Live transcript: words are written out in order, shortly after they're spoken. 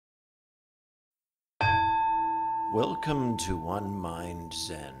Welcome to One Mind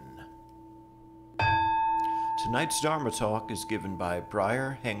Zen. Tonight's Dharma talk is given by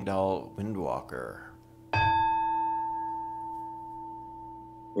Brier, Haengdal, Windwalker.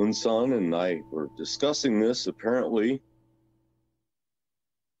 Unsan and I were discussing this. Apparently,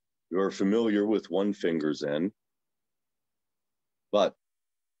 you're familiar with one finger Zen, but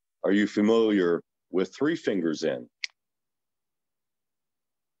are you familiar with three finger Zen?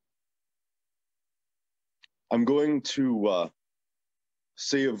 I'm going to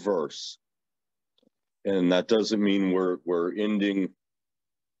say a verse, and that doesn't mean we're ending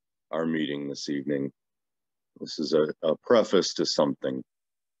our meeting this evening. This is a preface to something.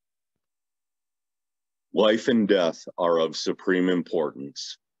 Life and death are of supreme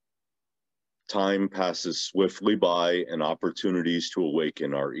importance. Time passes swiftly by, and opportunities to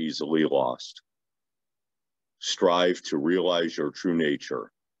awaken are easily lost. Strive to realize your true nature.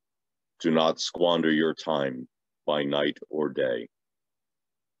 Do not squander your time by night or day.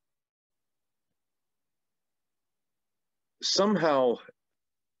 Somehow,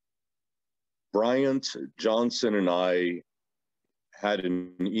 Bryant, Johnson, and I had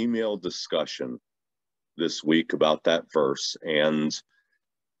an email discussion this week about that verse, and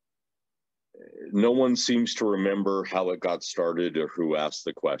no one seems to remember how it got started or who asked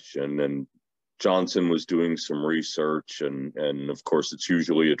the question. And Johnson was doing some research, and of course, it's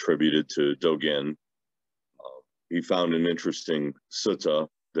usually attributed to Dogen. He found an interesting sutta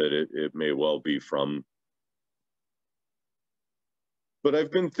that it may well be from. But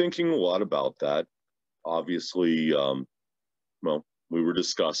I've been thinking a lot about that. Obviously, well, we were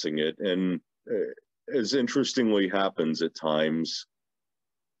discussing it, and as interestingly happens at times,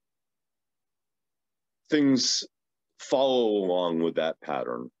 things follow along with that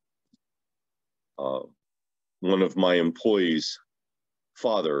pattern. One of my employees'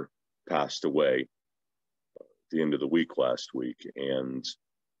 father passed away at the end of the week last week, and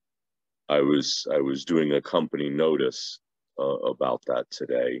I was doing a company notice about that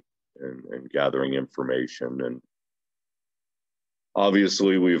today and gathering information. And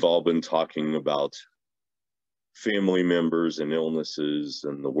obviously, we've all been talking about family members and illnesses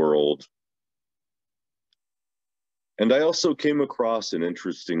and the world. And I also came across an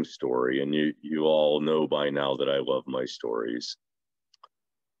interesting story, and you all know by now that I love my stories.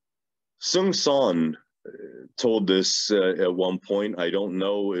 Sung San told this at one point. I don't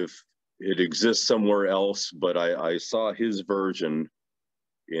know if it exists somewhere else, but I saw his version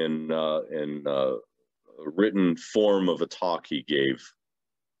in a written form of a talk he gave.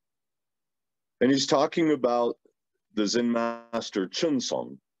 And he's talking about the Zen master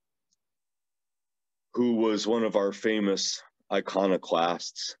Chunsong, who was one of our famous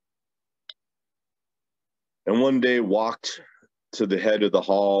iconoclasts, and one day walked to the head of the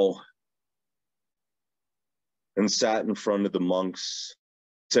hall and sat in front of the monks,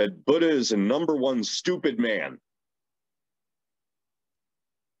 said, "Buddha is a number one stupid man."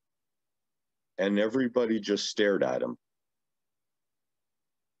 And everybody just stared at him.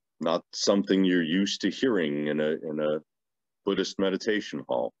 Not something you're used to hearing in a Buddhist meditation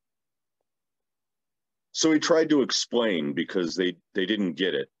hall. So he tried to explain, because they didn't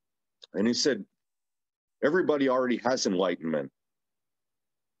get it. And he said, everybody already has enlightenment.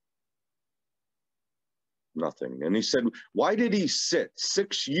 Nothing. And he said, why did he sit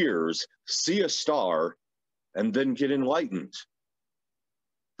 6 years, see a star, and then get enlightened?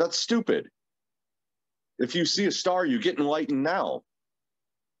 That's stupid. If you see a star, you get enlightened now.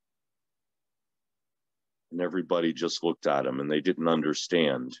 And everybody just looked at him, and they didn't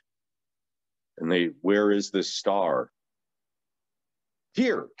understand. And where is this star?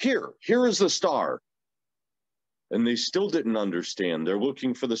 Here is the star. And they still didn't understand. They're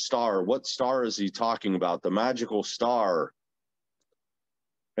looking for the star. What star is he talking about? The magical star.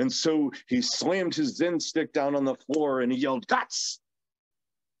 And so he slammed his Zen stick down on the floor and he yelled, "Guts!"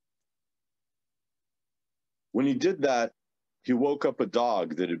 When he did that, he woke up a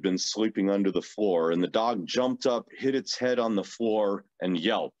dog that had been sleeping under the floor, and the dog jumped up, hit its head on the floor, and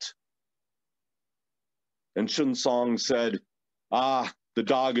yelped. And Chun Song said, the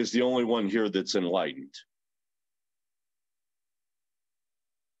dog is the only one here that's enlightened.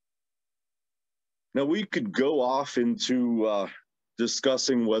 Now, we could go off into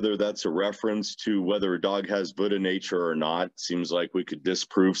discussing whether that's a reference to whether a dog has Buddha nature or not. Seems like we could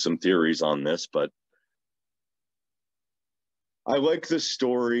disprove some theories on this, but I like this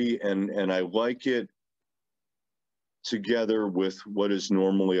story, and I like it together with what is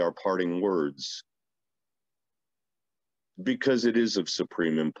normally our parting words, because it is of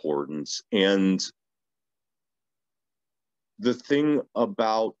supreme importance. And the thing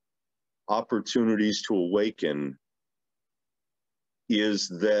about opportunities to awaken is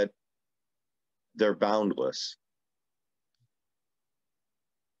that they're boundless.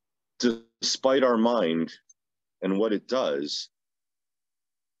 Despite our mind and what it does,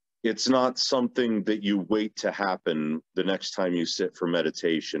 it's not something that you wait to happen the next time you sit for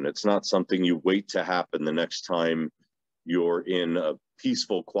meditation. It's not something you wait to happen the next time you're in a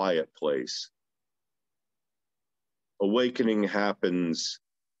peaceful, quiet place. Awakening happens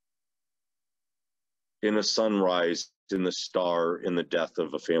in a sunrise, in the star, in the death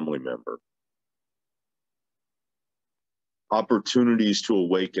of a family member. Opportunities to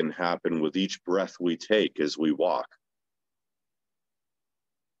awaken happen with each breath we take as we walk.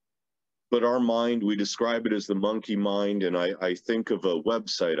 But our mind, we describe it as the monkey mind, and I think of a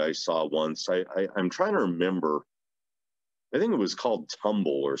website I saw once. I'm trying to remember. I think it was called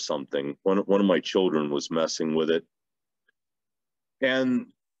Tumble or something. One of my children was messing with it. And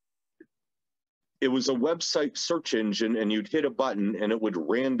it was a website search engine, and you'd hit a button and it would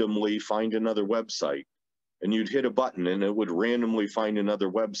randomly find another website. And you'd hit a button and it would randomly find another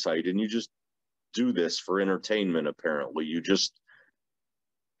website. And you just do this for entertainment, apparently. You just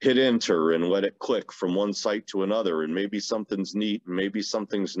hit enter and let it click from one site to another, and maybe something's neat and maybe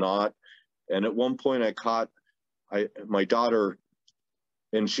something's not. And at one point I caught my daughter,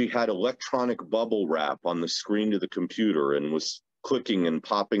 and she had electronic bubble wrap on the screen to the computer and was clicking and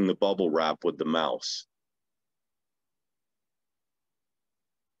popping the bubble wrap with the mouse.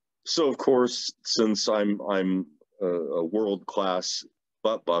 So of course, since I'm a world-class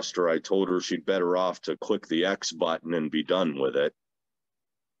butt buster, I told her she'd better off to click the X button and be done with it.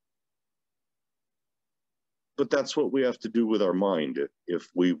 But that's what we have to do with our mind if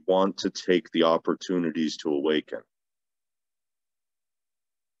we want to take the opportunities to awaken.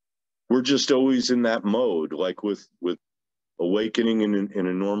 We're just always in that mode, like with awakening in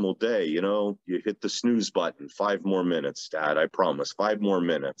a normal day. You know, you hit the snooze button, 5 more minutes, Dad, I promise, 5 more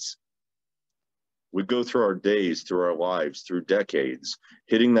minutes. We go through our days, through our lives, through decades,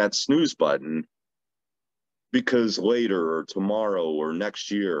 hitting that snooze button because later or tomorrow or next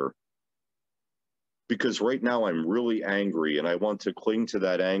year, because right now I'm really angry and I want to cling to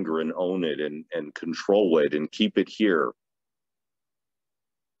that anger and own it and control it and keep it here.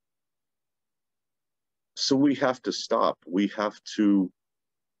 So we have to stop. We have to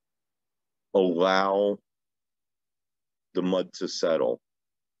allow the mud to settle.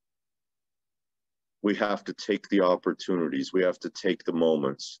 We have to take the opportunities. We have to take the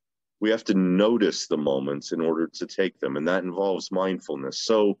moments. We have to notice the moments in order to take them, and that involves mindfulness.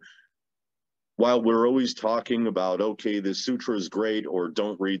 So while we're always talking about, okay, the sutra is great, or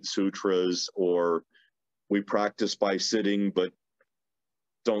don't read sutras, or we practice by sitting, but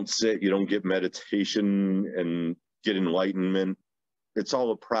don't sit, you don't get meditation and get enlightenment. It's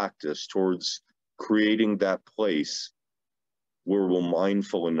all a practice towards creating that place where we're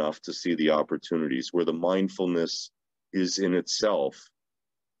mindful enough to see the opportunities, where the mindfulness is in itself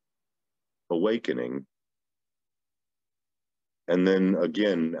awakening. And then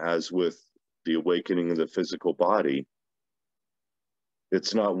again, as with the awakening of the physical body,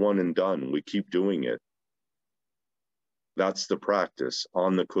 it's not one and done. We keep doing it. That's the practice.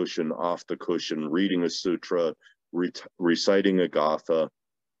 On the cushion, off the cushion, reading a sutra, reciting a gatha.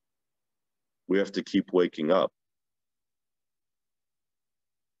 We have to keep waking up.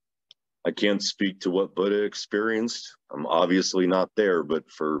 I can't speak to what Buddha experienced. I'm obviously not there, but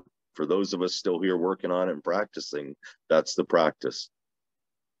for those of us still here working on it and practicing, that's the practice.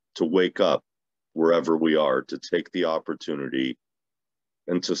 To wake up wherever we are, to take the opportunity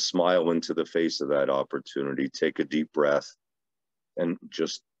and to smile into the face of that opportunity, take a deep breath and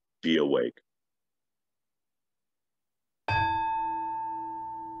just be awake.